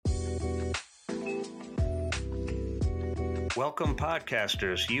Welcome,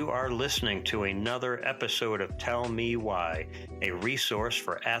 podcasters. You are listening to another episode of Tell Me Why, a resource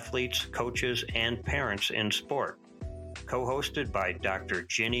for athletes, coaches, and parents in sport. Co-hosted by Dr.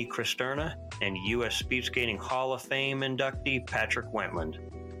 Ginny Cristerna and U.S. Speed Skating Hall of Fame inductee Patrick Wentland.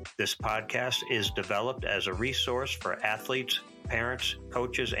 This podcast is developed as a resource for athletes, parents,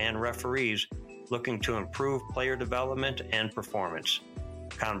 coaches, and referees looking to improve player development and performance.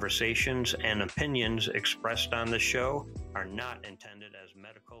 Conversations and opinions expressed on the show are not intended as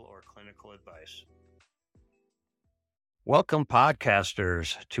medical or clinical advice. Welcome,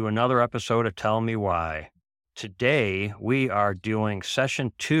 podcasters, to another episode of Tell Me Why. Today, we are doing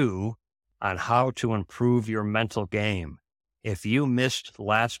session 2 on how to improve your mental game. If you missed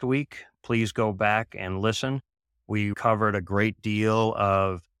last week, please go back and listen. We covered a great deal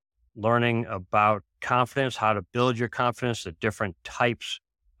of learning about confidence, how to build your confidence, the different types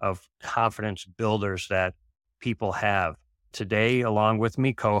of confidence builders that people have. Today, along with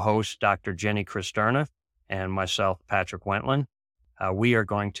me, co-host Dr. Ginny Cristerna and myself, Patrick Wentland. We are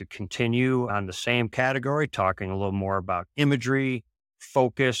going to continue on the same category, talking a little more about imagery,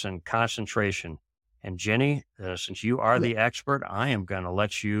 focus, and concentration. And Ginny, since you are the expert, I am going to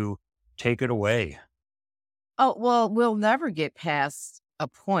let you take it away. Oh, well, we'll never get past a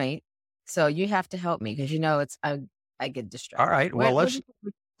point, so you have to help me because I get distracted. All right, well, let's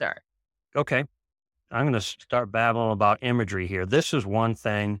start. Okay, I'm going to start babbling about imagery here. This is one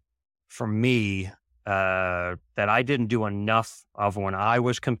thing for me that I didn't do enough of when I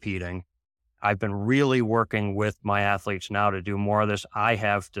was competing. I've been really working with my athletes now to do more of this. I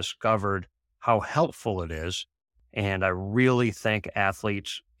have discovered how helpful it is. And I really think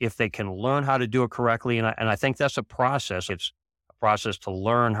athletes, if they can learn how to do it correctly, and I think that's a process. It's a process to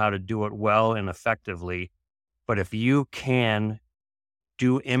learn how to do it well and effectively. But if you can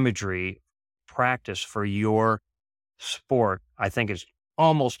do imagery practice for your sport, I think it's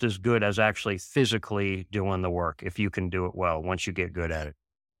almost as good as actually physically doing the work if you can do it well once you get good at it.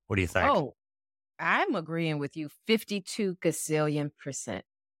 What do you think? Oh, I'm agreeing with you 52 gazillion%.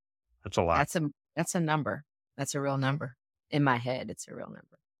 That's a lot. That's a number. That's a real number. In my head, it's a real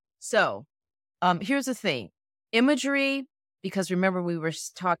number. So here's the thing. Imagery, because remember we were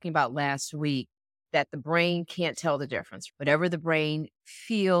talking about last week that the brain can't tell the difference. Whatever the brain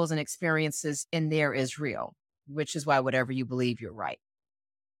feels and experiences in there is real, which is why whatever you believe, you're right.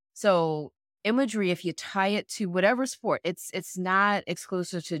 So imagery, if you tie it to whatever sport, it's not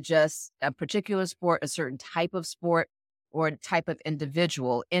exclusive to just a particular sport, a certain type of sport, or a type of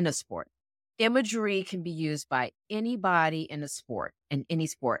individual in a sport. Imagery can be used by anybody in a sport, in any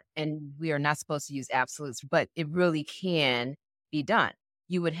sport. And we are not supposed to use absolutes, but it really can be done.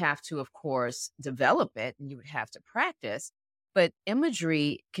 You would have to, of course, develop it and you would have to practice. But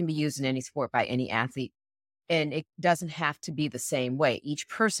imagery can be used in any sport by any athlete. And it doesn't have to be the same way. Each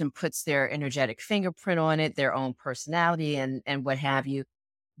person puts their energetic fingerprint on it, their own personality and what have you.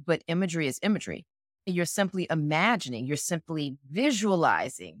 But imagery is imagery. You're simply imagining, you're simply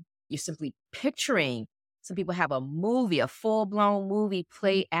visualizing, you're simply picturing. Some people have a full-blown movie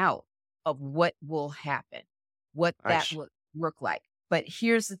play out of what will happen, what that will look like. But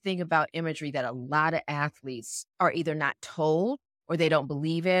here's the thing about imagery that a lot of athletes are either not told or they don't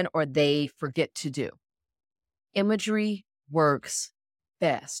believe in or they forget to do. Imagery works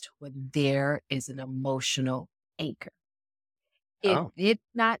best when there is an emotional anchor. If it's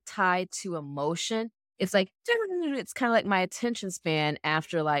not tied to emotion, it's like, it's kind of like my attention span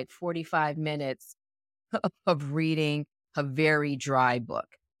after like 45 minutes of reading a very dry book.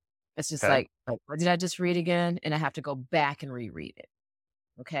 It's just like, what did I just read again? And I have to go back and reread it.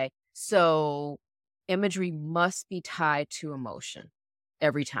 Okay. So imagery must be tied to emotion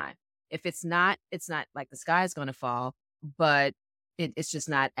every time. If it's not like the sky is going to fall, but it's just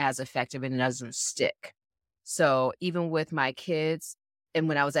not as effective and it doesn't stick. So even with my kids, and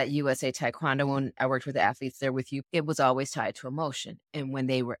when I was at USA Taekwondo, when I worked with the athletes there with you, it was always tied to emotion. And when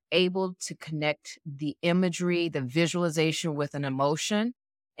they were able to connect the imagery, the visualization with an emotion,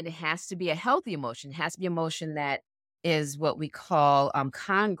 and it has to be a healthy emotion, it has to be emotion that is what we call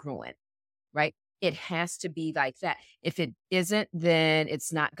congruent, right? It has to be like that. If it isn't, then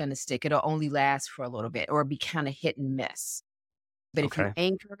it's not going to stick. It'll only last for a little bit or be kind of hit and miss. But if you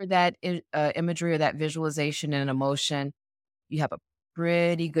anchor that imagery or that visualization in an emotion, you have a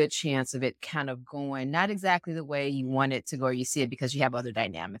pretty good chance of it kind of going not exactly the way you want it to go or you see it because you have other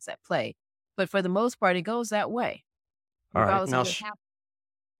dynamics at play. But for the most part, it goes that way. All right. Now,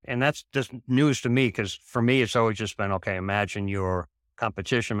 and that's just news to me because for me, it's always just been, okay, imagine your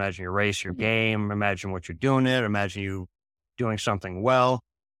competition, imagine your race, your game, imagine what you're doing it, imagine you doing something well.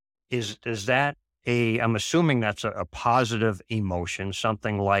 Is that I'm assuming that's a positive emotion,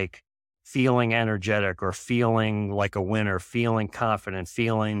 something like feeling energetic or feeling like a winner, feeling confident,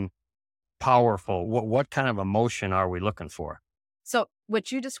 feeling powerful. What kind of emotion are we looking for? So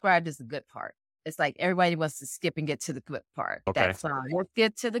what you described is the good part. It's like everybody wants to skip and get to the good part. Okay. That's fine. Let's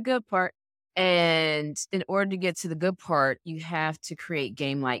get to the good part. And in order to get to the good part, you have to create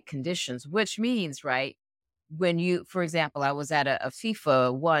game-like conditions, which means, right, when you, for example, I was at a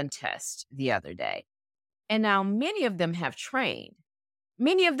FIFA 1 test the other day, and now many of them have trained.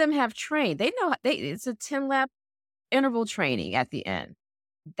 Many of them have trained. They know it's a 10 lap interval training at the end.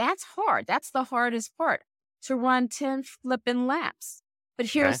 That's hard. That's the hardest part, to run 10 flipping laps. But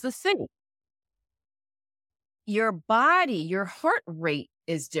Okay. here's the thing. Your body, your heart rate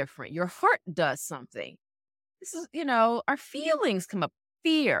is different. Your heart does something. This is, our feelings come up: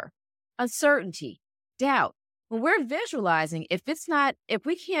 fear, uncertainty, doubt. When we're visualizing, if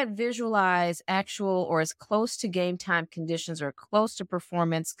we can't visualize actual or as close to game time conditions or close to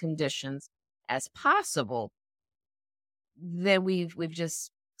performance conditions as possible, then we've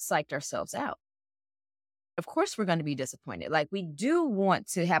just psyched ourselves out. Of course, we're going to be disappointed. Like, we do want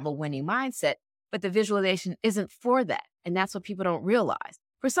to have a winning mindset, but the visualization isn't for that. And that's what people don't realize.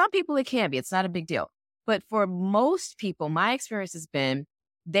 For some people, it can be. It's not a big deal. But for most people, my experience has been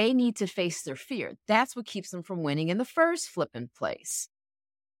they need to face their fear. That's what keeps them from winning in the first flipping place.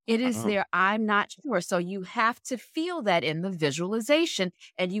 It is Oh, their I'm not sure. So you have to feel that in the visualization,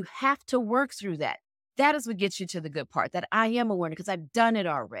 and you have to work through that. That is what gets you to the good part, that I am a winner because I've done it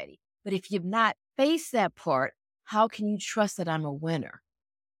already. But if you've not faced that part, how can you trust that I'm a winner?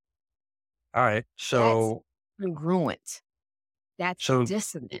 all right. That's So, congruent. That's so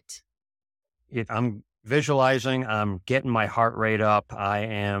dissonant. I'm visualizing, I'm getting my heart rate up. I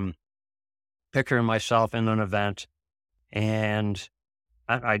am picturing myself in an event, and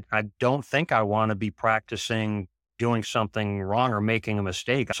I don't think I want to be practicing doing something wrong or making a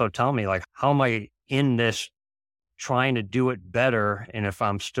mistake. So tell me, like, how am I in this trying to do it better? And if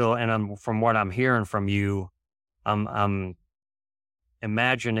I'm still, and I'm, from what I'm hearing from you, I'm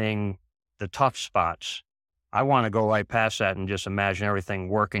imagining the tough spots. I want to go right past that and just imagine everything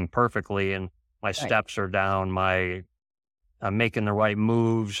working perfectly, and my Right. steps are down, I'm making the right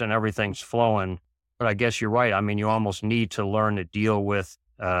moves and everything's flowing. But I guess you're right. I mean, you almost need to learn to deal with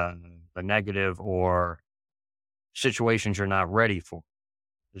the negative or situations you're not ready for.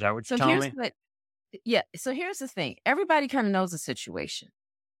 Is that what you're So telling here's me? what, yeah. So here's the thing. Everybody kind of knows the situation.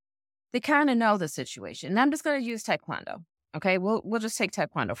 They kind of know the situation. And I'm just going to use taekwondo. Okay. We'll just take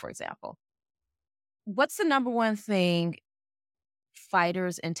taekwondo, for example. What's the number one thing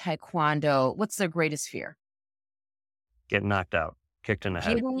fighters in taekwondo, what's their greatest fear? Get knocked out, kicked in the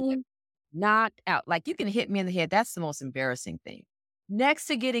head. Getting knocked out. Like, you can hit me in the head. That's the most embarrassing thing. Next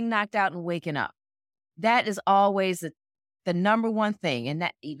to getting knocked out and waking up. That is always the number one thing. And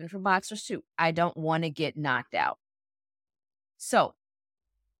that, even for boxers too, I don't want to get knocked out. So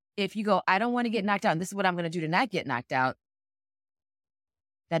if you go, I don't want to get knocked out, and this is what I'm going to do to not get knocked out,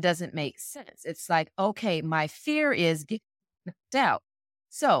 that doesn't make sense. It's like, okay, my fear is getting knocked out.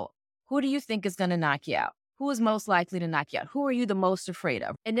 So who do you think is going to knock you out? Who is most likely to knock you out? Who are you the most afraid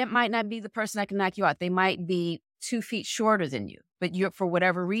of? And that might not be the person that can knock you out. They might be 2 feet shorter than you, but for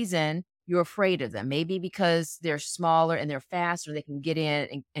whatever reason, you're afraid of them. Maybe because they're smaller and they're faster, they can get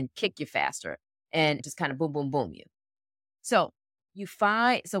in and kick you faster and just kind of boom, boom, boom you. So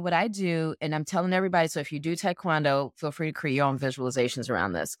so what I do, and I'm telling everybody, so if you do taekwondo, feel free to create your own visualizations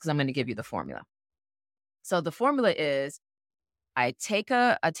around this, because I'm going to give you the formula. So the formula is, I take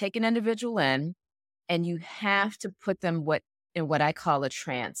an individual in, and you have to put them in what I call a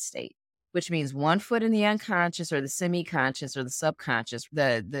trance state, which means one foot in the unconscious or the semi-conscious or the subconscious.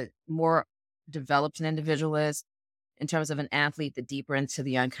 The more developed an individual is in terms of an athlete, the deeper into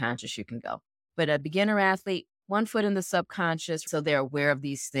the unconscious you can go. But a beginner athlete, one foot in the subconscious, so they're aware of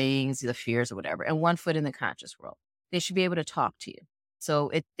these things, the fears or whatever, and one foot in the conscious world. They should be able to talk to you.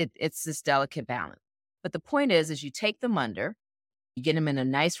 So it's this delicate balance. But the point is you take them under, you get them in a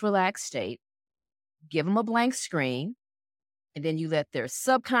nice relaxed state, give them a blank screen, and then you let their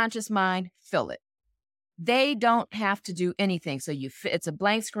subconscious mind fill it. They don't have to do anything. So it's a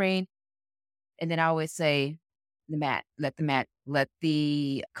blank screen. And then I always say, let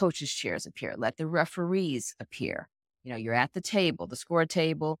the coaches' chairs appear, let the referees appear. You're at the table, the score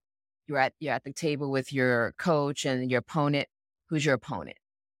table, you're at the table with your coach and your opponent. Who's your opponent?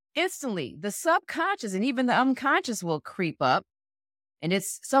 Instantly, the subconscious and even the unconscious will creep up, and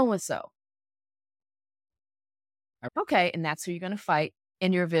it's so-and-so. Okay, and that's who you're going to fight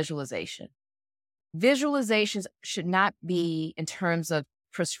in your visualization. Visualizations should not be in terms of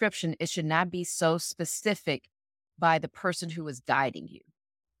prescription, it should not be so specific by the person who is guiding you.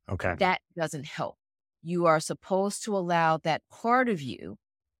 Okay. That doesn't help. You are supposed to allow that part of you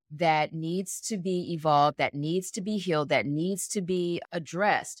that needs to be evolved, that needs to be healed, that needs to be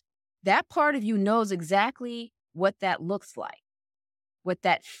addressed. That part of you knows exactly what that looks like, what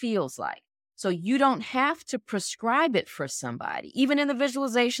that feels like. So you don't have to prescribe it for somebody. Even in the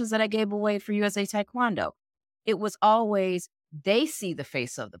visualizations that I gave away for USA Taekwondo, it was always they see the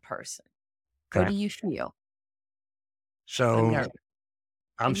face of the person. What Okay. do you feel? I'm So nervous.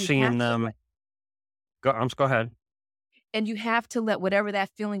 I'm And you have seeing to them. Go ahead. And you have to let whatever that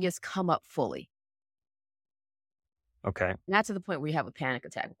feeling is come up fully. Okay. Not to the point where you have a panic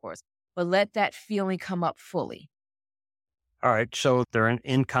attack, of course, but let that feeling come up fully. All right. So they're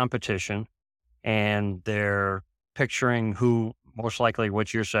in competition and they're picturing who most likely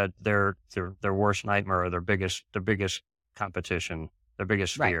what you said, their worst nightmare or their biggest competition, their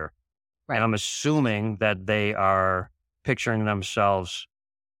biggest Right. fear. Right. And I'm assuming that they are picturing themselves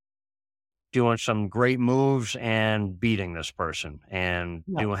doing some great moves and beating this person and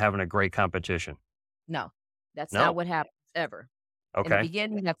No, having a great competition. no, that's No? not what happens ever. In the Okay.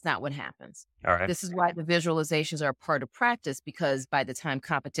 beginning, that's not what happens. All right. This is why the visualizations are a part of practice, because by the time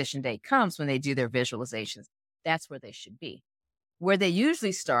competition day comes, when they do their visualizations, that's where they should be. Where they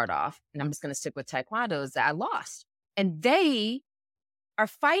usually start off, and I'm just going to stick with Taekwondo, is that I lost. And they are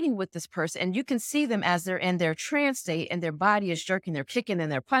fighting with this person, and you can see them as they're in their trance state and their body is jerking, they're kicking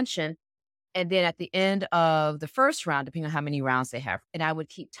and they're punching. And then at the end of the first round, depending on how many rounds they have, and I would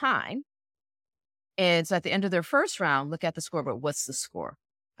keep time. And so at the end of their first round, look at the scoreboard. What's the score?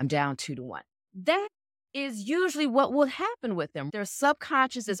 I'm down 2-1. That is usually what will happen with them. Their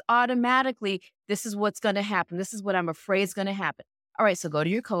subconscious is automatically, this is what's going to happen. This is what I'm afraid is going to happen. All right, so go to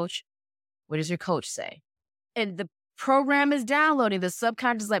your coach. What does your coach say? And the program is downloading. The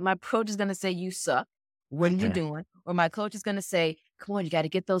subconscious, like, my coach is going to say, you suck. What are you Okay. doing? Or my coach is going to say, come on, you got to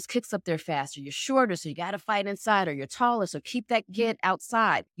get those kicks up there faster. You're shorter, so you got to fight inside, or you're taller, so keep that kid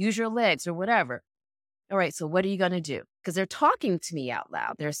outside. Use your legs or whatever. All right, so what are you going to do? Because they're talking to me out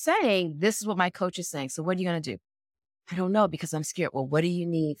loud. They're saying, this is what my coach is saying. So what are you going to do? I don't know, because I'm scared. Well, what do you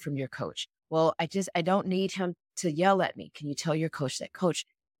need from your coach? Well, I don't need him to yell at me. Can you tell your coach that, coach,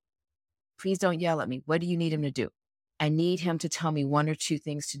 please don't yell at me. What do you need him to do? I need him to tell me 1 or 2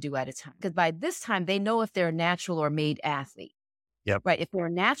 things to do at a time. Because by this time, they know if they're a natural or made athlete. Yep. Right? If they're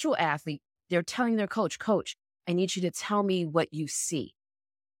a natural athlete, they're telling their coach, I need you to tell me what you see.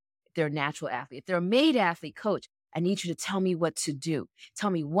 If they're a natural athlete. If they're a made athlete, coach, I need you to tell me what to do.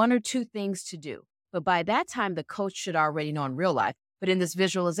 Tell me 1 or 2 things to do. But by that time, the coach should already know in real life. But in this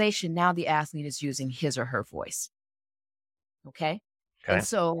visualization, now the athlete is using his or her voice. Okay? Okay. And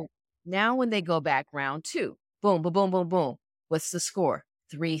so now when they go back round 2, boom, boom, boom, boom, boom. What's the score?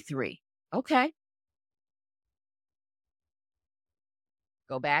 3-3. Okay.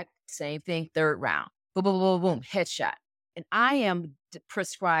 Go back, same thing, third round. Boom, boom, boom, boom, headshot. And I am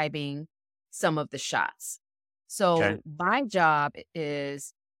prescribing some of the shots. So Okay. my job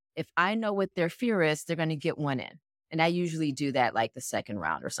is, if I know what their fear is, they're going to get 1 in. And I usually do that like the second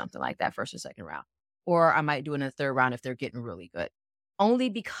round or something like that, first or second round. Or I might do it in the third round if they're getting really good. Only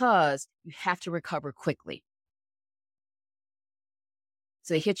because you have to recover quickly.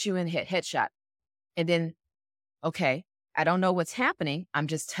 So they hit you in headshot. And then, okay, I don't know what's happening. I'm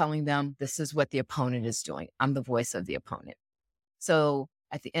just telling them this is what the opponent is doing. I'm the voice of the opponent. So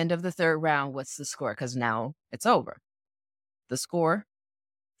at the end of the third round, what's the score? Because now it's over. The score,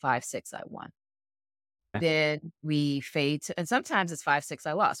 5-6, I won. Okay. Then we fade to, and sometimes it's 5-6,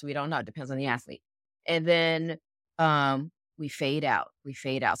 I lost. We don't know. It depends on the athlete. And then we fade out. We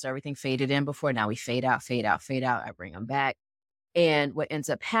fade out. So everything faded in before. Now we fade out, fade out, fade out. I bring them back. And what ends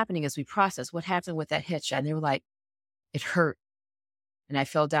up happening is we process what happened with that headshot. And they were like, it hurt. And I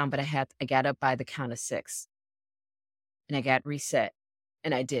fell down, but I got up by the count of 6. And I got reset.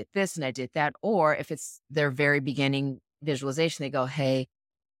 And I did this and I did that. Or if it's their very beginning visualization, they go, hey,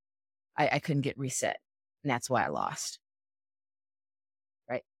 I couldn't get reset. And that's why I lost.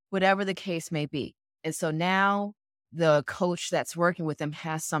 Right? Whatever the case may be. And so now the coach that's working with them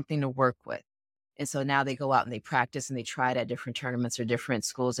has something to work with. And so now they go out and they practice and they try it at different tournaments or different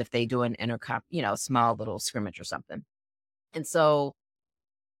schools if they do an small little scrimmage or something. And so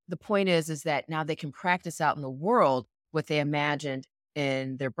the point is that now they can practice out in the world what they imagined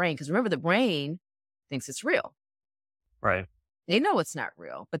in their brain. Because remember, the brain thinks it's real. Right. They know it's not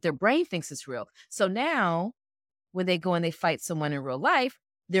real, but their brain thinks it's real. So now when they go and they fight someone in real life,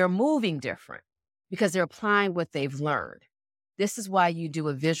 they're moving different because they're applying what they've learned. This is why you do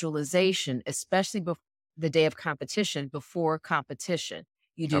a visualization, especially the day of competition, before competition.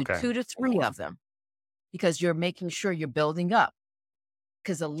 You do Okay. 2 to 3 of them because you're making sure you're building up.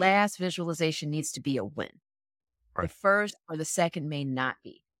 Because the last visualization needs to be a win. The Right. first or the second may not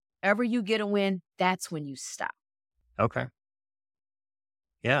be. Ever you get a win, that's when you stop. Okay.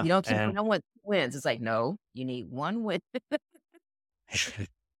 Yeah. You don't keep And going with wins. It's like, no, you need 1 win.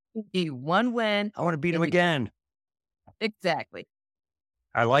 You need 1 win. I want to beat him And you again. exactly.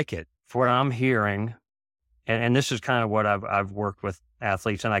 I like it. For what I'm hearing, and this is kind of what I've worked with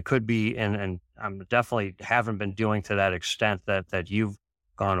athletes, and I could be, and I'm definitely haven't been doing to that extent that you've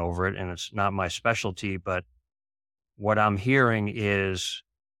gone over it, and it's not my specialty. But what I'm hearing is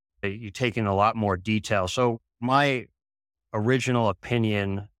that you take in a lot more detail. So my original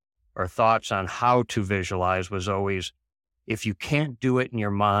opinion or thoughts on how to visualize was always, if you can't do it in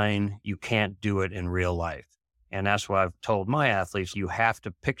your mind, you can't do it in real life. And that's what I've told my athletes. You have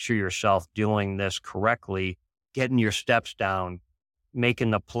to picture yourself doing this correctly, getting your steps down,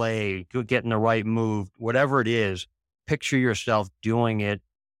 making the play, getting the right move, whatever it is, picture yourself doing it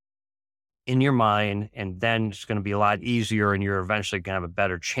in your mind. And then it's going to be a lot easier and you're eventually going to have a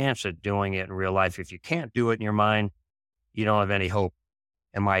better chance at doing it in real life. If you can't do it in your mind, you don't have any hope.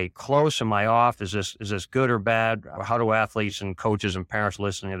 Am I close? Am I off? Is this good or bad? How do athletes and coaches and parents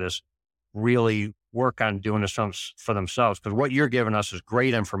listening to this really work on doing this for themselves? Because what you're giving us is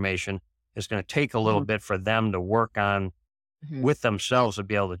great information. It's going to take a little Mhm, bit for them to work on mhm. with themselves to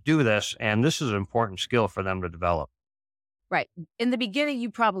be able to do this. And this is an important skill for them to develop. Right. In the beginning,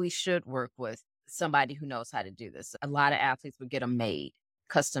 you probably should work with somebody who knows how to do this. A lot of athletes would get them made,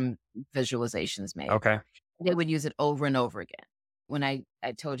 custom visualizations made. Okay. They would use it over and over again. When I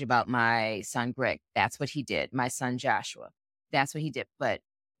told you about my son Greg, that's what he did. My son Joshua, that's what he did. But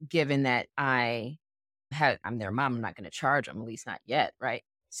given that I'm their mom, I'm not going to charge them, at least not yet, right?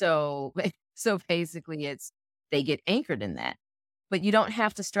 So, so basically, it's they get anchored in that. But you don't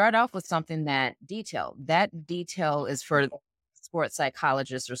have to start off with something that detailed. That detail is for sports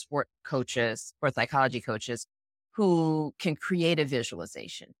psychologists or sports psychology coaches who can create a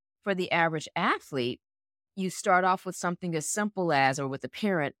visualization. For the average athlete, you start off with something as simple as, or with a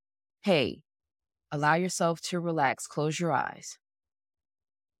parent, hey, allow yourself to relax, close your eyes.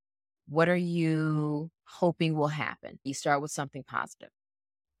 What are you hoping will happen? You start with something positive.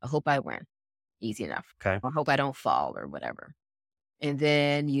 I hope I win. Easy enough. Okay. I hope I don't fall or whatever. And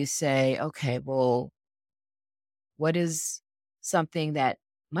then you say, okay, well, what is something that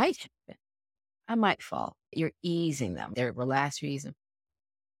might happen? I might fall. You're easing them. They're relaxed, you're easing.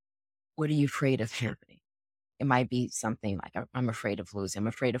 What are you afraid of happening? It might be something like I'm afraid of losing. I'm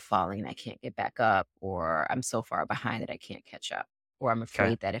afraid of falling and I can't get back up, or I'm so far behind that I can't catch up, or I'm Okay.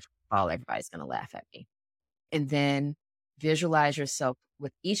 afraid that if I fall, everybody's going to laugh at me. And then visualize yourself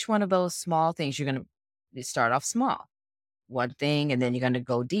with each one of those small things. You're going to start off small, one thing, and then you're going to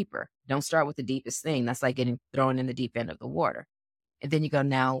go deeper. Don't start with the deepest thing. That's like getting thrown in the deep end of the water. And then you go,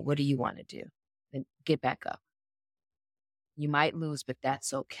 now, what do you want to do? Then get back up. You might lose, but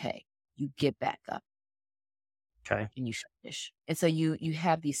that's okay. You get back up Okay. and you finish. And so you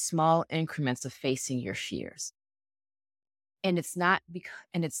have these small increments of facing your fears. And it's not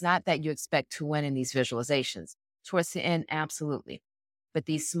that you expect to win in these visualizations. Towards the end, absolutely. But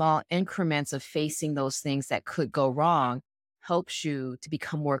these small increments of facing those things that could go wrong helps you to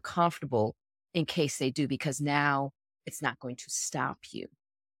become more comfortable in case they do, because now it's not going to stop you.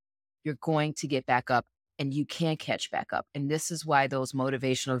 You're going to get back up and you can catch back up. And this is why those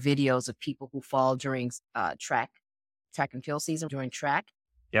motivational videos of people who fall during track and field season, during track,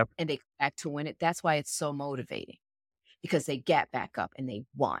 Yep. and they come back to win it, that's why it's so motivating, because they get back up and they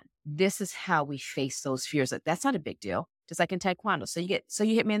won. This is how we face those fears. Like, that's not a big deal. Just like in Taekwondo. So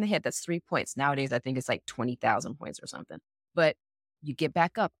you hit me in the head. That's 3 points. Nowadays, I think it's like 20,000 points or something. But you get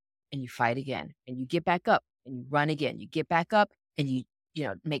back up and you fight again, and you get back up and you run again. You get back up and you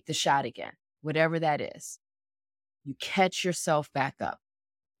make the shot again, whatever that is. You catch yourself back up.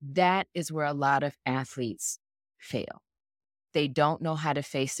 That is where a lot of athletes fail. They don't know how to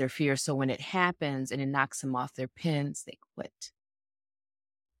face their fear. So when it happens and it knocks them off their pins, they quit.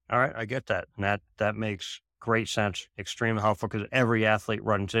 All right. I get that. And that makes great sense. Extremely helpful because every athlete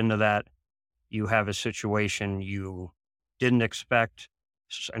runs into that. You have a situation you didn't expect,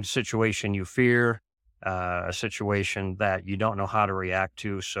 a situation you fear, a situation that you don't know how to react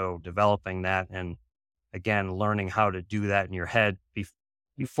to. So developing that and again, learning how to do that in your head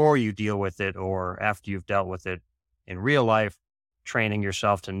before you deal with it or after you've dealt with it in real life, training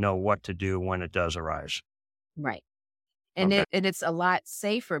yourself to know what to do when it does arise. Right. Okay. And it's a lot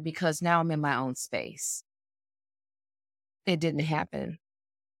safer because now I'm in my own space. It didn't happen.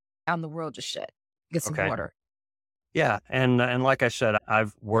 Out in the world just shut. Get some Okay. water. Yeah, and like I said,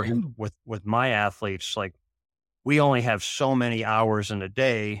 I've worked with my athletes, like, we only have so many hours in a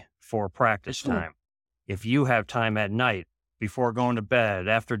day for practice time. If you have time at night, before going to bed,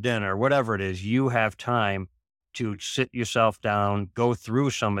 after dinner, whatever it is, you have time to sit yourself down, go through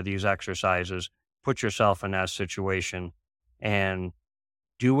some of these exercises, put yourself in that situation, and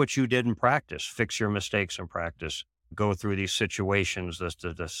do what you did in practice. Fix your mistakes in practice. Go through these situations,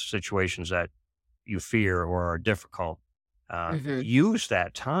 the situations that you fear or are difficult. Hmm. Use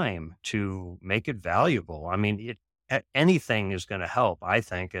that time to make it valuable. I mean, anything is going to help, I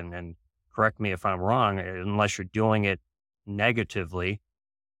think, and correct me if I'm wrong, unless you're doing it negatively,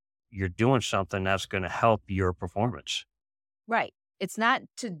 you're doing something that's going to help your performance. Right. It's not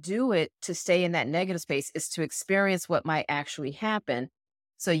to do it to stay in that negative space, it's to experience what might actually happen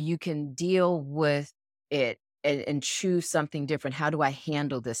so you can deal with it and choose something different. How do I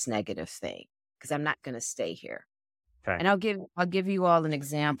handle this negative thing? Because I'm not going to stay here. Okay. And I'll give you all an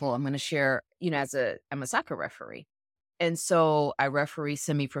example. I'm going to share, I'm a soccer referee. And so I referee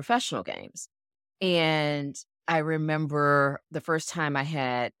semi-professional games. And I remember the first time I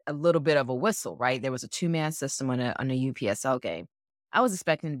had a little bit of a whistle, right? There was a two-man system on a UPSL game. I was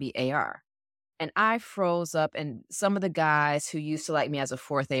expecting to be AR. And I froze up, and some of the guys who used to like me as a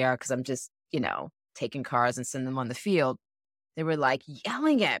fourth AR, because I'm just, taking cars and sending them on the field, they were like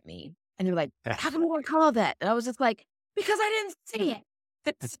yelling at me. And they were like, how come you won't call that? And I was just like, because I didn't see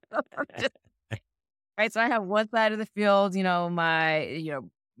it. Right. So I have one side of the field,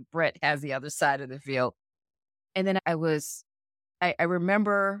 Brett has the other side of the field. And then I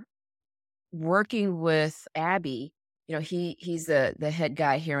remember working with Abby. He's the head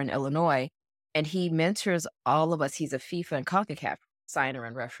guy here in Illinois, and he mentors all of us. He's a FIFA and CONCACAF signer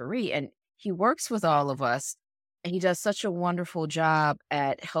and referee, and he works with all of us, and he does such a wonderful job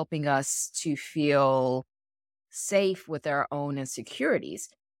at helping us to feel safe with our own insecurities.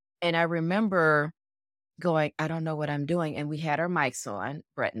 And I remember going, I don't know what I'm doing. And we had our mics on,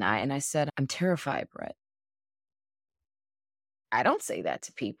 Brett and I said, I'm terrified, Brett. I don't say that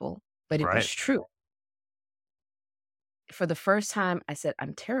to people, but it was Right. true. For the first time, I said,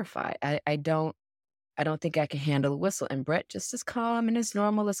 I'm terrified. I don't think I can handle a whistle. And Brett just as calm and as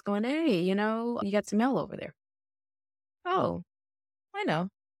normal as going, hey, you got some mail over there. Oh, I know,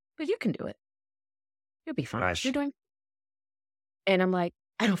 but you can do it. You'll be fine. You're Nice. doing. And I'm like,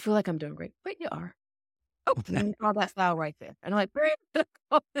 I don't feel like I'm doing great, but you are. Oh, and all that foul right there. And I'm like,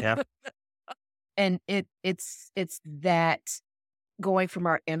 Yeah. and it's that going from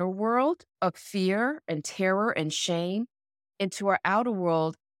our inner world of fear and terror and shame into our outer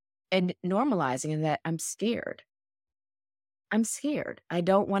world and normalizing in that I'm scared. I'm scared. I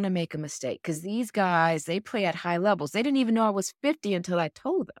don't want to make a mistake because these guys, they play at high levels. They didn't even know I was 50 until I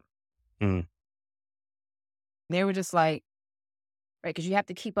told them. Mm, They were just like, right, because you have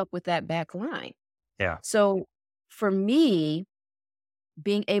to keep up with that back line. yeah. So for me,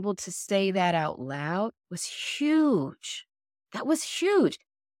 being able to say that out loud was huge. That was huge.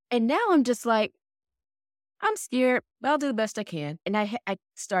 And now I'm just like, I'm scared, but I'll do the best I can. And I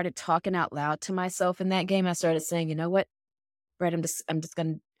started talking out loud to myself in that game. I started saying, you know what, Brett, I'm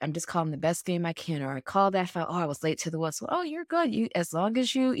just calling the best game I can. Or I call that foul. Oh, I was late to the whistle. Oh, you're good. As long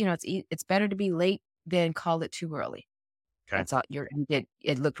as it's better to be late than call it too early. Okay. That's all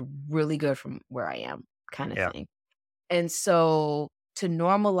it looked really good from where I am, kind of Yeah. thing. And so to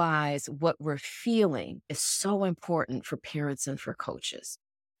normalize what we're feeling is so important for parents and for coaches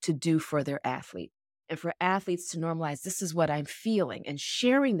to do for their athlete. And for athletes to normalize, this is what I'm feeling, and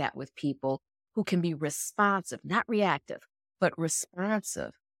sharing that with people who can be responsive, not reactive, but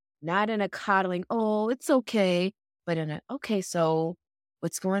responsive, not in a coddling, oh, it's okay, but in a, okay, so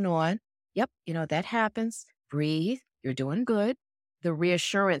what's going on? Yep, that happens. Breathe. You're doing good. The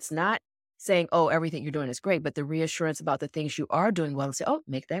reassurance, not saying, oh, everything you're doing is great, but the reassurance about the things you are doing well and say, oh,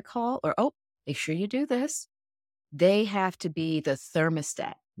 make that call, or, oh, make sure you do this. They have to be the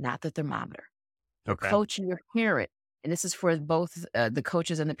thermostat, not the thermometer. Your Okay. coach and your parent, and this is for both the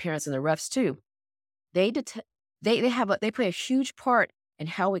coaches and the parents and the refs too. They they play a huge part in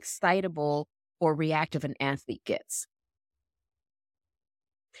how excitable or reactive an athlete gets.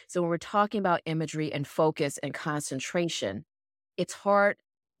 So when we're talking about imagery and focus and concentration, it's hard.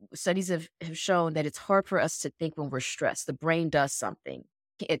 Studies have shown that it's hard for us to think when we're stressed. The brain does something.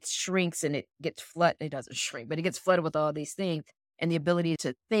 It shrinks and it gets flooded. It doesn't shrink, but it gets flooded with all these things. And the ability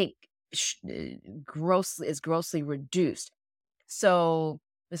to think grossly reduced. So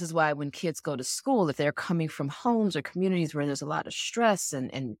this is why when kids go to school, if they're coming from homes or communities where there's a lot of stress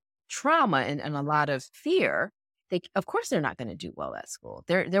and trauma and a lot of fear, of course they're not going to do well at school.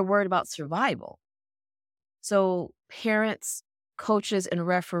 They're worried about survival. So parents, coaches, and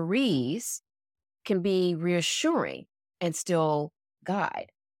referees can be reassuring and still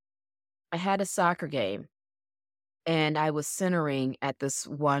guide. I had a soccer game and I was centering at this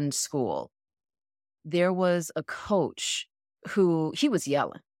one school. There was a coach who he was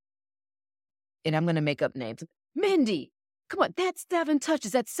yelling, and I'm going to make up names. Mindy, come on, that's 7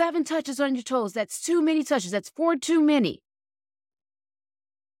 touches. That's 7 touches on your toes. That's too many touches. That's 4 too many.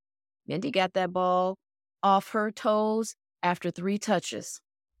 Mindy got that ball off her toes after 3 touches.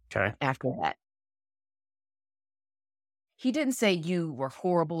 Okay. After that, he didn't say you were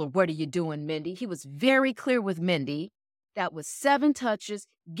horrible or what are you doing, Mindy. He was very clear with Mindy. That was 7 touches.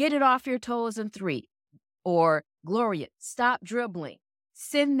 Get it off your toes in 3. Or Gloria, stop dribbling.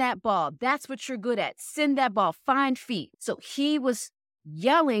 Send that ball. That's what you're good at. Send that ball. Find feet. So he was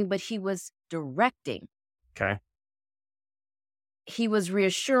yelling, but he was directing. Okay. He was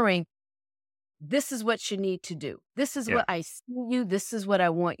reassuring, this is what you need to do. This is what I see you. This is what I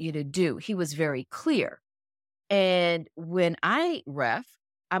want you to do. He was very clear. And when I ref,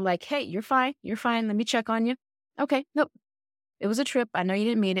 I'm like, hey, you're fine. You're fine. Let me check on you. Okay. Nope. It was a trip. I know you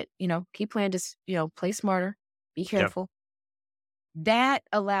didn't mean it. Keep playing. Just, play smarter. Be careful. That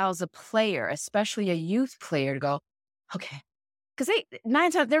allows a player, especially a youth player, to go, okay. Because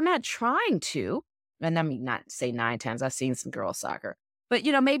 9 times, they're not trying to. And I mean, not say 9 times. I've seen some girls soccer. But,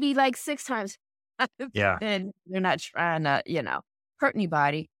 maybe like 6 times. Yeah. And they're not trying to, hurt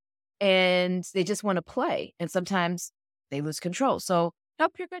anybody. And they just want to play. And sometimes they lose control. So,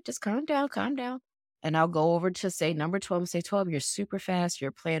 nope, you're good. Just calm down, calm down. And I'll go over to say number 12 and say, 12, you're super fast.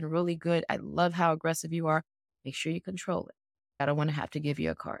 You're playing really good. I love how aggressive you are. Make sure you control it. I don't want to have to give you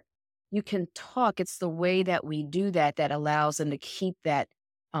a card. You can talk. It's the way that we do that allows them to keep that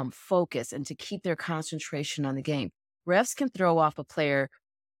focus and to keep their concentration on the game. Refs can throw off a player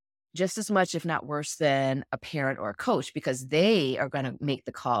just as much, if not worse, than a parent or a coach because they are going to make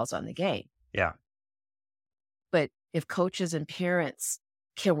the calls on the game. Yeah. But if coaches and parents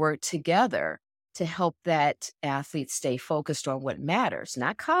can work together to help that athlete stay focused on what matters,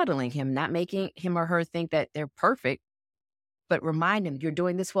 not coddling him, not making him or her think that they're perfect, but remind him, you're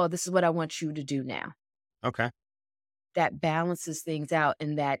doing this well. This is what I want you to do now. Okay. That balances things out,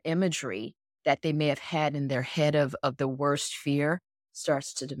 and that imagery that they may have had in their head of the worst fear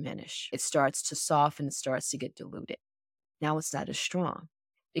starts to diminish. It starts to soften. It starts to get diluted. Now it's not as strong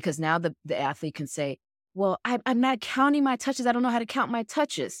because now the athlete can say, well, I'm not counting my touches. I don't know how to count my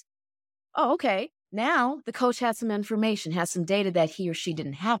touches. Oh, okay. Now the coach has some information, has some data that he or she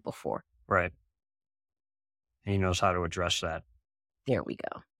didn't have before. Right. He knows how to address that. There we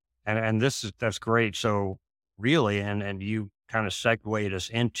go. And that's great. So really, and you kind of segued us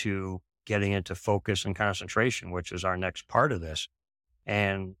into getting into focus and concentration, which is our next part of this.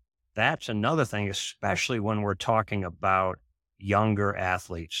 And that's another thing, especially when we're talking about younger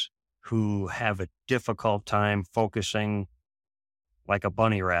athletes who have a difficult time focusing like a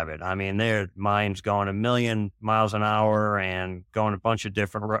bunny rabbit. I mean, their mind's going a million miles an hour and going a bunch of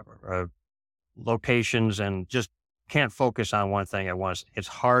different locations and just can't focus on one thing at once. It's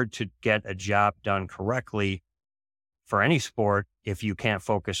hard to get a job done correctly for any sport if you can't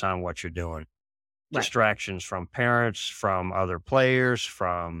focus on what you're doing. Right. Distractions from parents, from other players,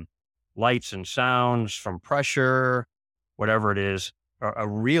 from lights and sounds, from pressure, whatever it is, a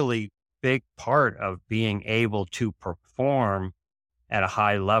really big part of being able to perform at a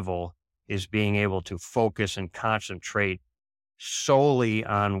high level is being able to focus and concentrate solely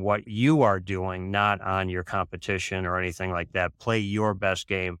on what you are doing, not on your competition or anything like that. Play your best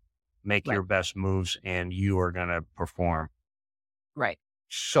game, make your best moves, and you are going to perform. Right.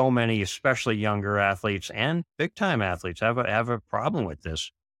 So many, especially younger athletes and big time athletes have a problem with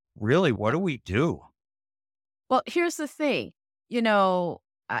this. Really, what do we do? Well, here's the thing,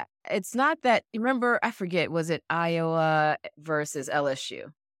 it's not that, remember, I forget, was it Iowa versus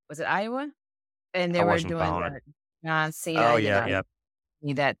LSU? Was it Iowa? And they were doing that John Cena,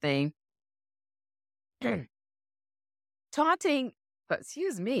 that thing. Taunting,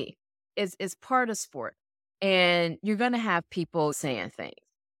 excuse me, is part of sport. And you're going to have people saying things.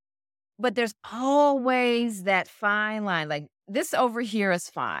 But there's always that fine line. Like, this over here is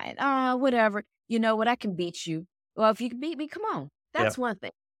fine. Whatever. You know what? I can beat you. Well, if you can beat me, come on. That's one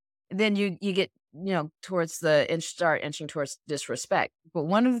thing. Then you get, towards start inching towards disrespect. But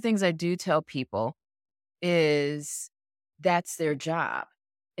one of the things I do tell people is that's their job.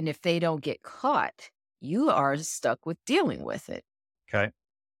 And if they don't get caught, you are stuck with dealing with it. Okay.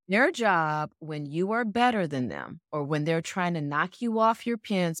 Their job, when you are better than them or when they're trying to knock you off your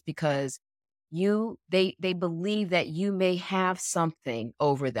pins because They believe that you may have something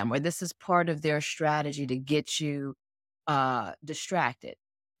over them, or this is part of their strategy to get you distracted.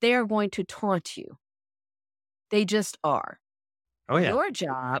 They are going to taunt you. They just are. Oh, yeah. Your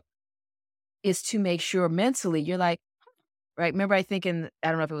job is to make sure mentally you're like, right? Remember, I think I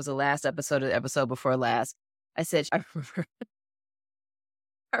don't know if it was the last episode or the episode before last, I said, I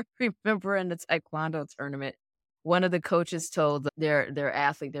remember in the taekwondo tournament, one of the coaches told their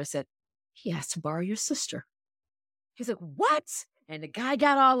athlete, they said, he has to borrow your sister. He's like, what? And the guy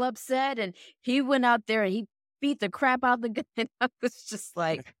got all upset and he went out there and he beat the crap out of the guy. And I was just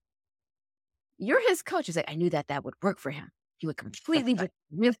like, you're his coach. He's like, I knew that would work for him. He would completely,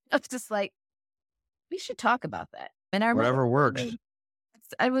 really, I was just like, we should talk about that. And I remember, Whatever works.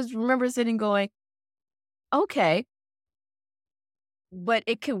 remember sitting going, okay, but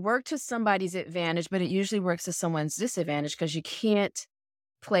it can work to somebody's advantage, but it usually works to someone's disadvantage because you can't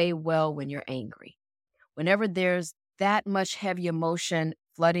play well when you're angry. Whenever there's that much heavy emotion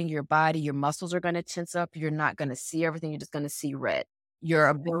flooding your body, your muscles are going to tense up. You're not going to see everything. You're just going to see red. Your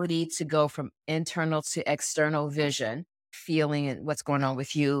ability to go from internal to external vision, feeling what's going on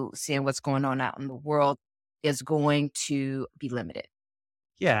with you, seeing what's going on out in the world is going to be limited.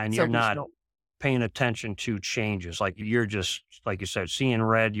 Yeah, and So you're we not should- paying attention to changes. Like you're just, like you said, seeing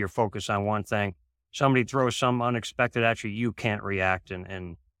red, you're focused on one thing. Somebody throws some unexpected at you, you can't react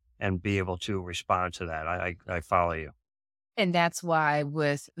and be able to respond to that. I follow you. And that's why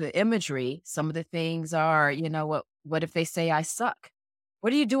with the imagery, some of the things are, what if they say I suck?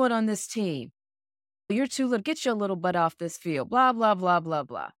 What are you doing on this team? You're too little. Get your little butt off this field. Blah, blah, blah, blah,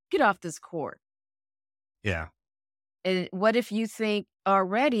 blah. Get off this court. Yeah. And what if you think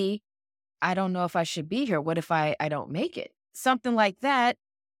already, I don't know if I should be here. What if I don't make it? Something like that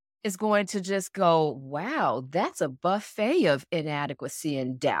is going to just go, wow, that's a buffet of inadequacy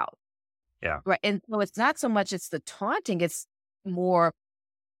and doubt. Yeah. Right. And so it's not so much it's the taunting, it's more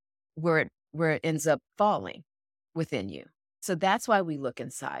where it ends up falling within you. So that's why we look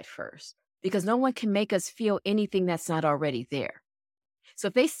inside first, because no one can make us feel anything that's not already there. So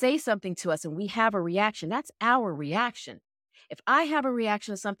if they say something to us and we have a reaction, that's our reaction. If I have a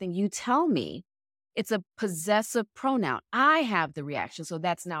reaction to something you tell me, it's a possessive pronoun. I have the reaction. So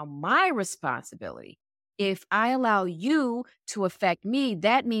that's now my responsibility. If I allow you to affect me,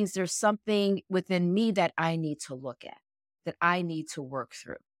 that means there's something within me that I need to look at, that I need to work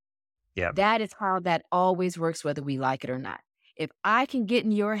through. Yeah. That is how that always works, whether we like it or not. If I can get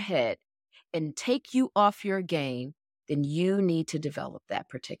in your head and take you off your game, then you need to develop that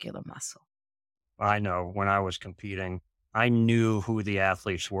particular muscle. I know when I was competing, I knew who the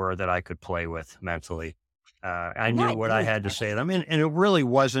athletes were that I could play with mentally. I knew Not what I you. had to say to them. And it really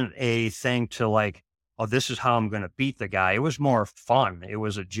wasn't a thing to like, oh, this is how I'm going to beat the guy. It was more fun. It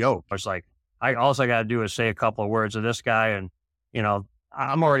was a joke. I was like, all I got to do is say a couple of words of this guy and,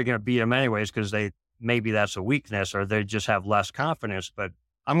 I'm already going to beat him anyways because maybe that's a weakness or they just have less confidence. But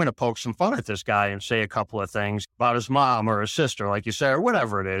I'm going to poke some fun at this guy and say a couple of things about his mom or his sister, like you said, or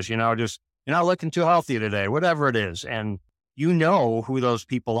whatever it is, just you're not looking too healthy today, whatever it is. And you know who those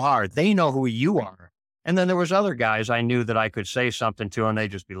people are. They know who you are. And then there was other guys I knew that I could say something to and they'd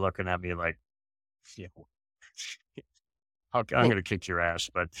just be looking at me like, yeah, I'm going to kick your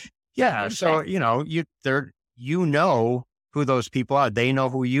ass. But yeah, so, you know who those people are. They know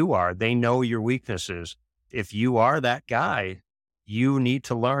who you are. They know your weaknesses. If you are that guy, you need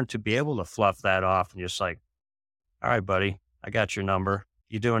to learn to be able to fluff that off and just like, all right, buddy, I got your number.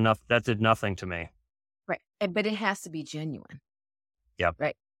 You do enough. That did nothing to me. Right. But it has to be genuine. Yep.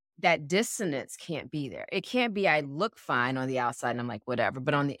 Right. That dissonance can't be there. It can't be, I look fine on the outside and I'm like, whatever.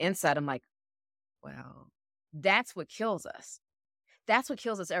 But on the inside, I'm like, well, that's what kills us. That's what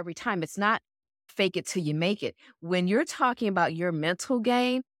kills us every time. It's not fake it till you make it. When you're talking about your mental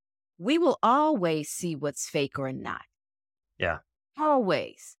game, we will always see what's fake or not. Yeah.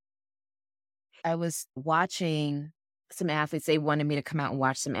 Always. I was watching some athletes. They wanted me to come out and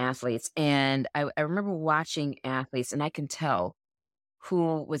watch some athletes. And I remember watching athletes and I can tell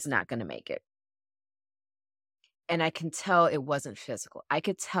who was not going to make it. And I can tell it wasn't physical. I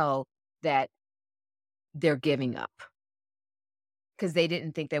could tell that they're giving up because they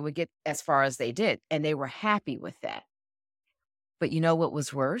didn't think they would get as far as they did. And they were happy with that. But you know what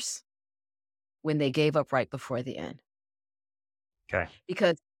was worse? When they gave up right before the end. Okay.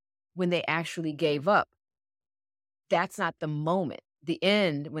 Because when they actually gave up, that's not the moment. The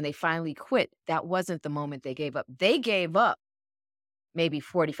end, when they finally quit, that wasn't the moment they gave up. They gave up maybe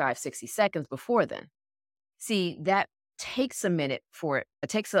 45, 60 seconds before then. See, that takes a minute for it. It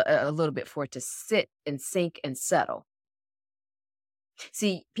takes a little bit for it to sit and sink and settle.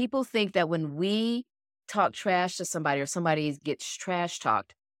 See, people think that when we talk trash to somebody or somebody gets trash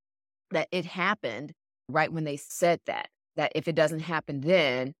talked, that it happened right when they said that if it doesn't happen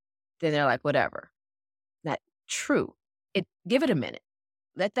then they're like, whatever. Not true. Give it a minute.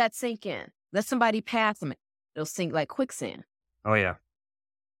 Let that sink in. Let somebody pass them. It'll sink like quicksand. Oh, yeah.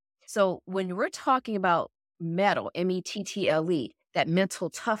 So when we're talking about mettle, mettle, that mental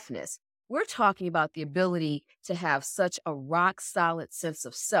toughness, we're talking about the ability to have such a rock solid sense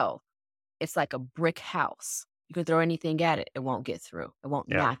of self. It's like a brick house. You can throw anything at it, it won't get through. It won't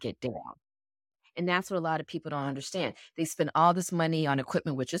Yeah. knock it down. And that's what a lot of people don't understand. They spend all this money on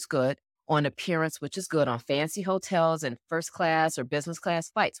equipment, which is good, on appearance, which is good, on fancy hotels and first class or business class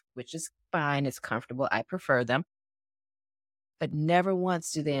flights, which is fine. It's comfortable. I prefer them. But never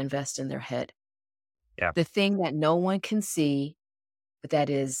once do they invest in their head. Yeah. The thing that no one can see, but that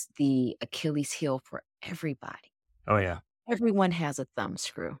is the Achilles heel for everybody. Oh, yeah. Everyone has a thumb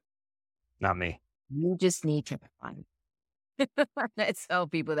screw. Not me. You just need to find it. I tell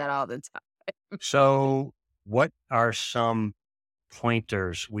people that all the time. So what are some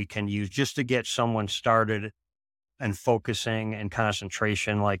pointers we can use just to get someone started and focusing and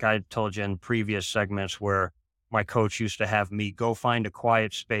concentration? Like I told you in previous segments where my coach used to have me go find a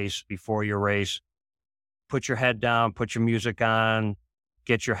quiet space before your race, put your head down, put your music on,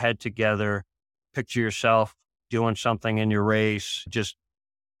 get your head together, picture yourself doing something in your race. Just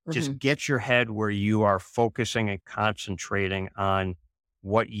Mhm. get your head where you are focusing and concentrating on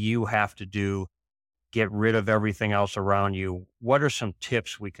what you have to do. Get rid of everything else around you. What are some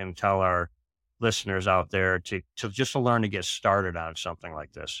tips we can tell our listeners out there to just to learn to get started on something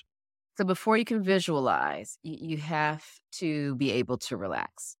like this? So before you can visualize, you have to be able to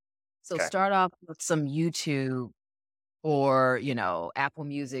relax. So Okay. start off with some YouTube or, Apple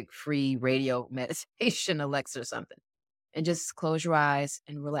Music free radio meditation, Alexa or something. And just close your eyes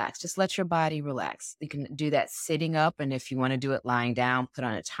and relax. Just let your body relax. You can do that sitting up. And if you want to do it lying down, put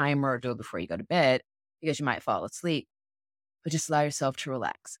on a timer or do it before you go to bed because you might fall asleep. But just allow yourself to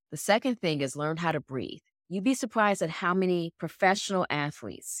relax. The second thing is learn how to breathe. You'd be surprised at how many professional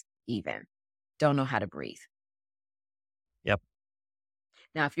athletes even don't know how to breathe. Yep.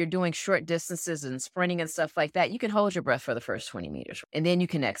 Now, if you're doing short distances and sprinting and stuff like that, you can hold your breath for the first 20 meters and then you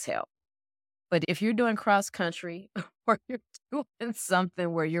can exhale. But if you're doing cross country or you're doing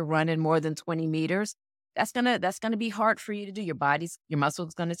something where you're running more than 20 meters, that's gonna be hard for you to do. Your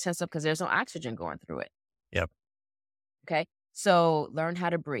muscles gonna tense up because there's no oxygen going through it. Yep. Okay. So learn how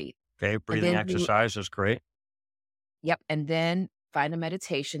to breathe. Okay. And Breathing then exercise is great. yep. And then find a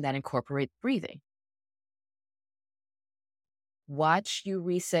meditation that incorporates breathing. Watch you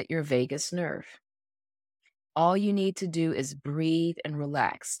reset your vagus nerve. All you need to do is breathe and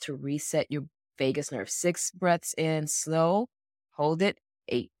relax to reset your vagus nerve. 6 breaths in, slow, hold it,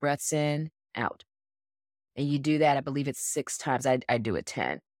 8 breaths in, out. And you do that, I believe it's 6 times. I do it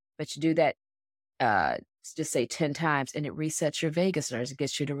 10. But you do that, uh, just say 10 times, and it resets your vagus nerves. It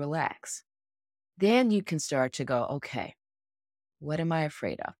gets you to relax. Then you can start to go, okay, what am I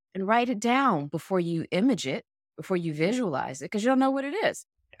afraid of? And write it down before you image it, before you visualize it, because you don't know what it is.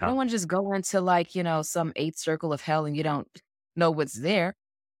 You Yeah. don't want to just go into some 8th circle of hell and you don't know what's there.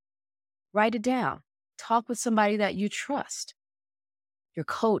 Write it down. Talk with somebody that you trust, your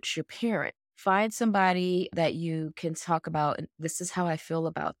coach, your parent. Find somebody that you can talk about. "And this is how I feel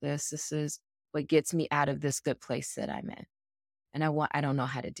about this. This is what gets me out of this good place that I'm in. And I don't know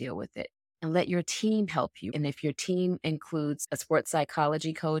how to deal with it." And let your team help you. And if your team includes a sports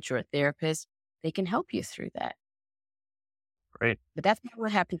psychology coach or a therapist, they can help you through that. Great. But that's how I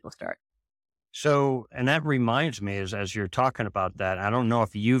have people start. So, and that reminds me as you're talking about that, I don't know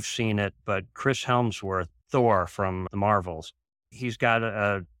if you've seen it, but Chris Helmsworth, Thor from the Marvels, he's got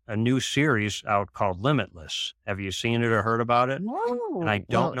a new series out called Limitless. Have you seen it or heard about it? And I No. don't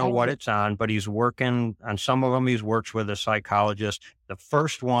Well, know what it's on, but he's working on some of them. He's works with a psychologist. The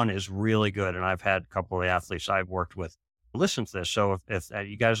first one is really good. And I've had a couple of athletes I've worked with listen to this. So if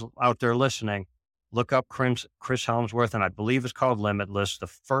you guys out there listening, look up Chris Helmsworth, and I believe it's called Limitless. The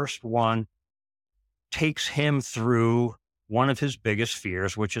first one takes him through one of his biggest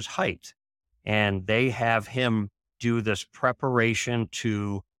fears, which is height. And they have him do this preparation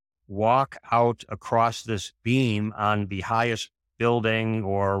to walk out across this beam on the highest building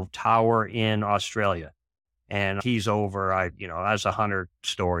or tower in Australia. And he's over, as 100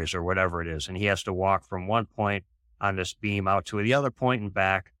 stories or whatever it is. And he has to walk from one point on this beam out to the other point and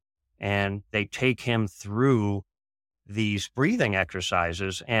back. And they take him through these breathing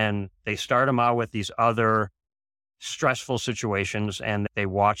exercises, and they start him out with these other stressful situations, and they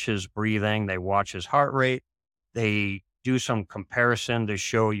watch his breathing, they watch his heart rate, they do some comparison to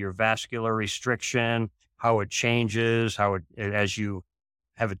show your vascular restriction, how it changes, how as you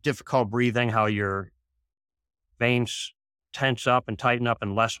have a difficult breathing, how your veins tense up and tighten up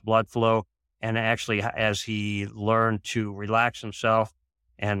and less blood flow. And actually, as he learned to relax himself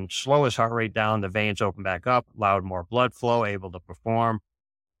and slow his heart rate down, the veins open back up, allowed more blood flow, able to perform.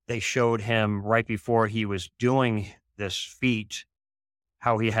 They showed him right before he was doing this feat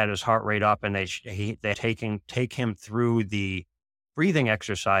how he had his heart rate up, and they take him through the breathing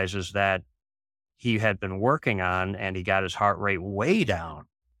exercises that he had been working on, and he got his heart rate way down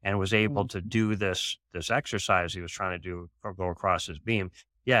and was able to do this exercise he was trying to do or go across his beam.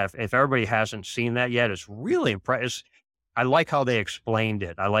 Yeah, if everybody hasn't seen that yet, it's really impressive. I like how they explained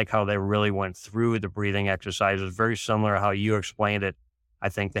it. I like how they really went through the breathing exercises, very similar to how you explained it. I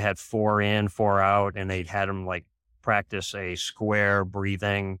think they had 4 in, 4 out, and they had him like practice a square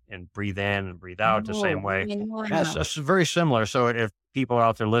breathing and breathe in and breathe out the same way. Yes, it's very similar. So if people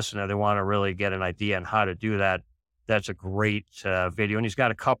out there listening, they want to really get an idea on how to do that, that's a great video. And he's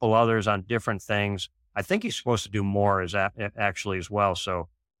got a couple others on different things. I think he's supposed to do more actually as well. So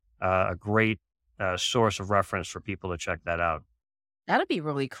a great source of reference for people to check that out. That'll be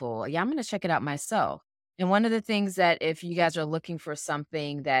really cool. Yeah, I'm going to check it out myself. And one of the things that if you guys are looking for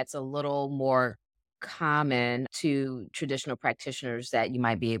something that's a little more common to traditional practitioners that you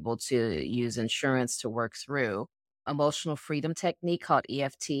might be able to use insurance to work through, emotional freedom technique called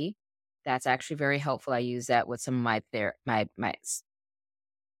EFT. That's actually very helpful. I use that with some of my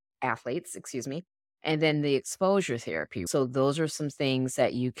athletes, excuse me. And then the exposure therapy. So those are some things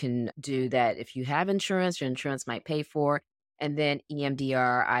that you can do that if you have insurance, your insurance might pay for. And then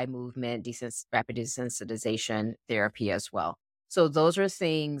EMDR, eye movement, rapid desensitization therapy as well. So those are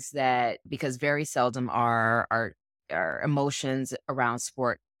things that, because very seldom are emotions around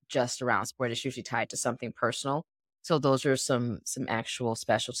sport, just around sport, it's usually tied to something personal. So those are some actual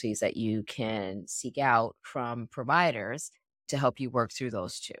specialties that you can seek out from providers to help you work through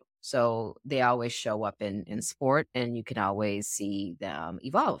those too. So they always show up in sport, and you can always see them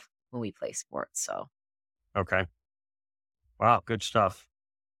evolve when we play sports. So Okay. Wow, good stuff.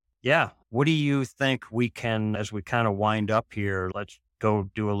 Yeah. What do you think we can, as we kind of wind up here, let's go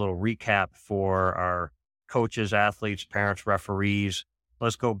do a little recap for our coaches, athletes, parents, referees.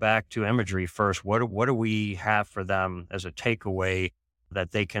 Let's go back to Imagery first. What do we have for them as a takeaway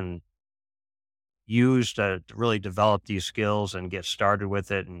that they can use to really develop these skills and get started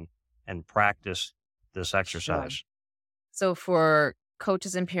with it and practice this sure. exercise? So for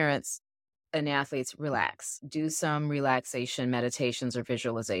coaches and parents and athletes, relax. Do some relaxation meditations or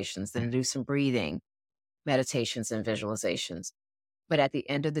visualizations, then do some breathing meditations and visualizations. But at the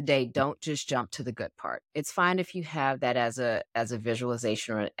end of the day, don't just jump to the good part. It's fine if you have that as a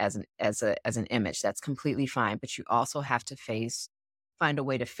visualization or as an image. That's completely fine. But you also have to find a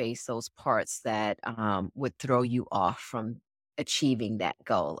way to face those parts that would throw you off from achieving that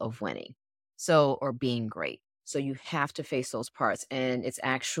goal of winning. So, or being great. So you have to face those parts. And it's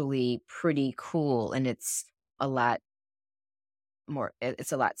actually pretty cool. And it's a lot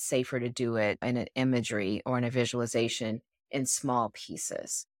it's a lot safer to do it in an imagery or in a visualization in small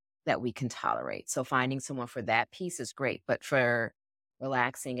pieces that we can tolerate. So finding someone for that piece is great, but for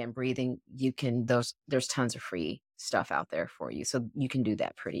relaxing and breathing, there's tons of free stuff out there for you. So you can do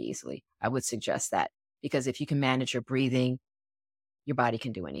that pretty easily. I would suggest that, because if you can manage your breathing, your body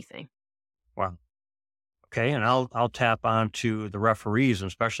can do anything. Wow. Okay. And I'll tap on to the referees, and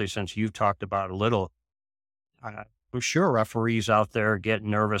especially since you've talked about a little. I'm sure referees out there get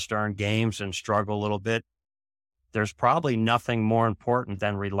nervous during games and struggle a little bit. There's probably nothing more important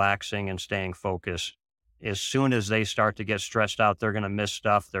than relaxing and staying focused. As soon as they start to get stressed out, they're going to miss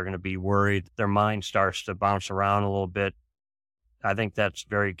stuff. They're going to be worried. Their mind starts to bounce around a little bit. I think that's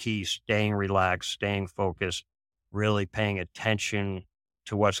very key. Staying relaxed, staying focused, really paying attention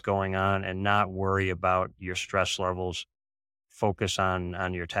to what's going on and not worry about your stress levels. Focus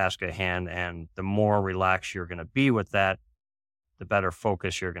on your task at hand. And the more relaxed you're going to be with that, the better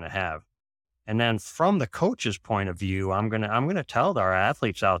focus you're going to have. And then from the coach's point of view, I'm going to tell our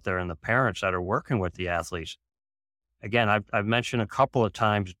athletes out there and the parents that are working with the athletes. Again, I've mentioned a couple of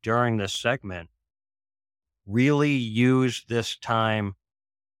times during this segment, really use this time,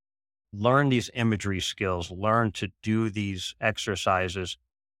 learn these imagery skills, learn to do these exercises.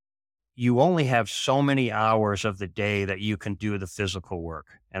 You only have so many hours of the day that you can do the physical work.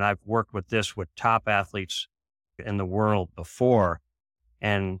 And I've worked with this with top athletes in the world before.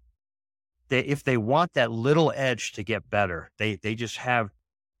 And if they want that little edge to get better, they just have,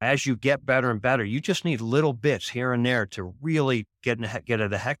 as you get better and better, you just need little bits here and there to really get at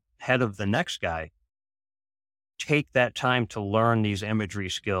the head of the next guy take that time to learn these imagery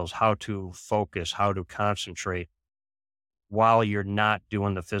skills, how to focus, how to concentrate while you're not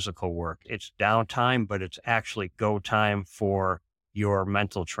doing the physical work. It's downtime, but it's actually go time for your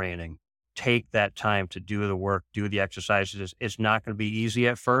mental training. Take that time to do the work, do the exercises. It's not going to be easy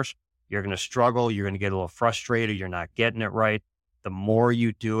at first. You're going to struggle. You're going to get a little frustrated. You're not getting it right. The more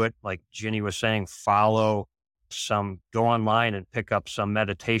you do it, like Ginny was saying, go online and pick up some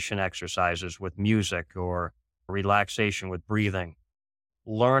meditation exercises with music or relaxation with breathing.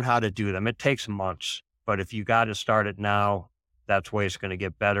 Learn how to do them. It takes months, but if you got to start it now, that's where it's going to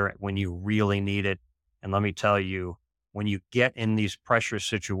get better when you really need it. And let me tell you, when you get in these pressure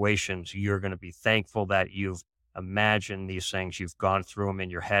situations, you're going to be thankful that you've imagined these things, you've gone through them in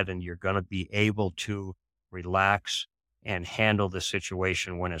your head, and you're going to be able to relax and handle the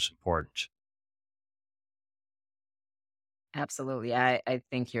situation when it's important. Absolutely. I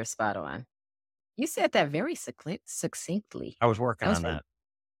think you're spot on. You said that very succinctly. I was working That was on very, that.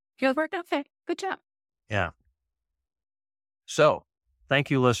 good work. Okay. Good job. Yeah. So thank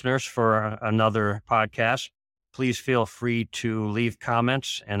you, listeners, for another podcast. Please feel free to leave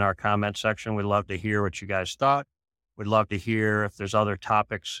comments in our comment section. We'd love to hear what you guys thought. We'd love to hear if there's other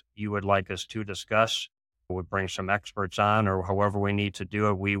topics you would like us to discuss. We'll bring some experts on, or however we need to do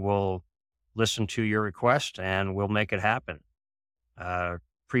it. We will listen to your request and we'll make it happen.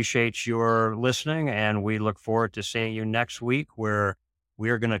 Appreciate your listening, and we look forward to seeing you next week, where we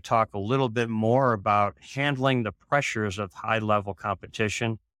are going to talk a little bit more about handling the pressures of high-level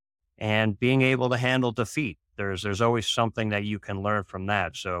competition and being able to handle defeat. There's always something that you can learn from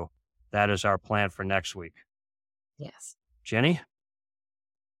that. So that is our plan for next week. Yes. Jenny,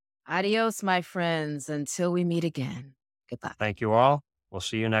 Adios, my friends. Until we meet again. Goodbye. thank you all. We'll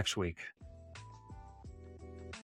see you next week.